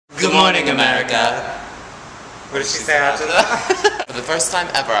Good morning, America. What did she say after that? For the first time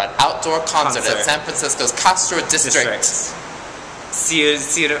ever, an outdoor concert at San Francisco's Castro District. See you.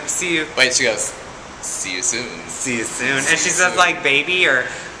 Wait, she goes, see you soon. See you soon. And she says like baby, or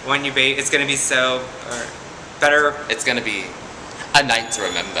when you baby, it's gonna be so, or better. It's gonna be a night to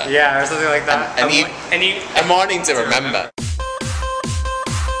remember. Yeah, or something like that. A morning to remember.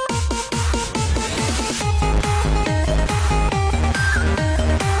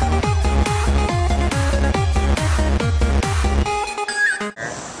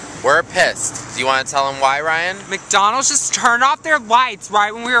 We're pissed. Do you want to tell them why, Ryan? McDonald's just turned off their lights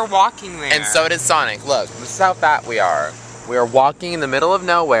right when we were walking there. And so did Sonic. Look, this is how fat we are. We are walking in the middle of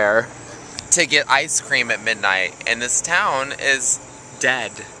nowhere to get ice cream at midnight, and this town is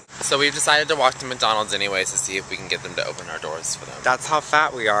dead. So we've decided to walk to McDonald's anyways to see if we can get them to open our doors for them. That's how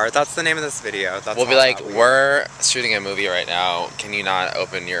fat we are. That's the name of this video. We'll be like, we're shooting a movie right now. Can you not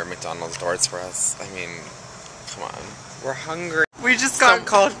open your McDonald's doors for us? I mean, come on. We're hungry. We just got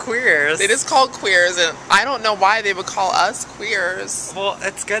called queers. They just called queers, and I don't know why they would call us queers. Well,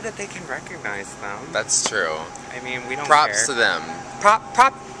 it's good that they can recognize them. That's true. I mean, we don't Props care. to them.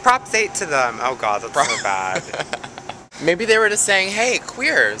 Props 8 to them. Oh god, that's so bad. Maybe they were just saying, hey,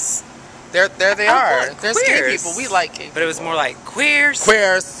 queers. There they are. There's gay people. We like gay people. But it was more like, queers.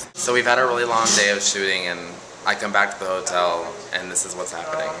 Queers. So we've had a really long day of shooting, and I come back to the hotel, and this is what's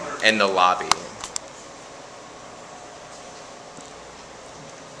happening in the lobby.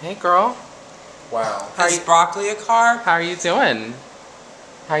 Hey, girl. Wow. Is broccoli a carb? How are you doing?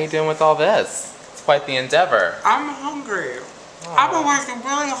 How are you doing with all this? It's quite the endeavor. I'm hungry. I've been working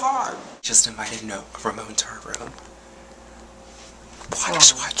really hard. Just invited Ramon to her room.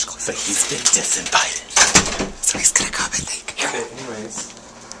 Watch. But he's been disinvited. So he's gonna come, I think. Okay, anyways.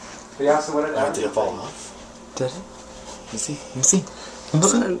 But yeah, so what did did it fall off? Did it? Let me see.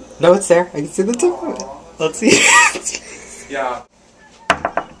 No, it's there. I can see the tip of it. Let's see. Yeah.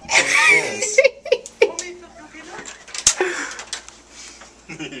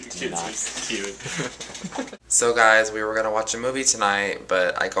 Cute. So guys, we were gonna watch a movie tonight,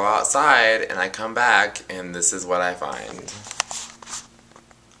 but I go outside and I come back and this is what I find.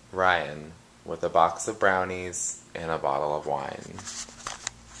 Ryan with a box of brownies and a bottle of wine.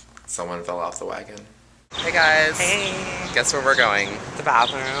 Someone fell off the wagon. Hey guys. Hey. Guess where we're going? The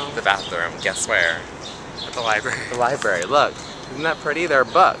bathroom. The bathroom. Guess where? At the library. The library. Look. Isn't that pretty? They're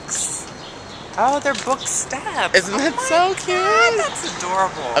books. Oh, they're book steps. Isn't that so cute? God, that's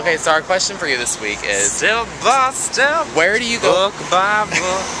adorable. Okay, so our question for you this week is... Step by step. Where do you go... Book by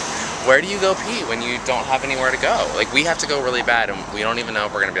book. Where do you go pee when you don't have anywhere to go? Like, we have to go really bad and we don't even know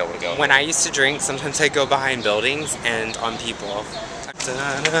if we're going to be able to go. When I used to drink, sometimes I'd go behind buildings and on people.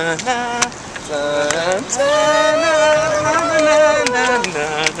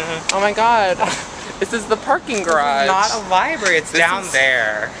 Oh my god. This is the parking garage. Not a library, it's down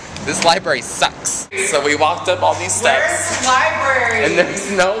there. This library sucks. So we walked up all these steps. Where's the library? And there's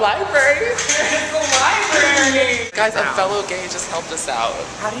no library. Where's the library? Guys, a fellow gay just helped us out.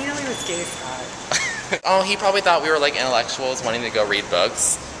 How do you know he was gay, Scott? Oh, he probably thought we were like intellectuals wanting to go read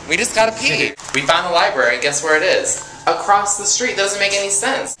books. We just gotta pee. We found the library, and guess where it is? Across the street. Doesn't make any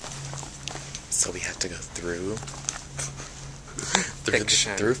sense. So we have to go through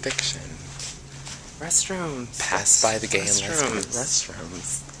Fiction. Through fiction. Restrooms. Pass by the gay and lesbian Restrooms.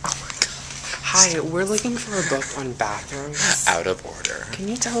 restrooms. Oh my god. Hi, we're looking for a book on bathrooms. Out of order. Can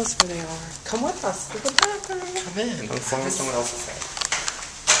you tell us where they are? Come with us to the bathroom. Come in. As long as someone else is there.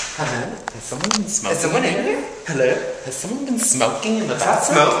 Hello? Has someone been smoking? Is someone in here? Hello? Has someone been smoking in the Is that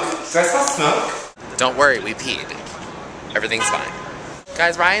bathroom? smoke? Do I smell smoke? Don't worry, we peed. Everything's fine.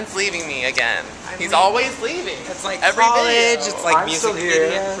 Guys, Ryan's leaving me again. He's always leaving. It's like every college, video. it's like music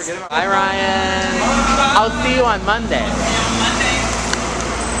videos. Bye, Ryan. I'll see you on Monday.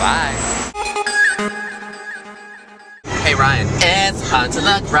 Bye. Hey, Ryan. It's hard to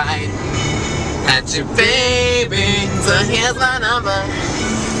look right at you, baby. So here's my number.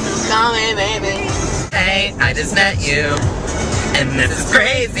 Call me, baby. Hey, I just met you, and this is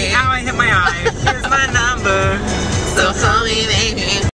crazy. Ow, I hit my eye. Here's my number. So call me, baby.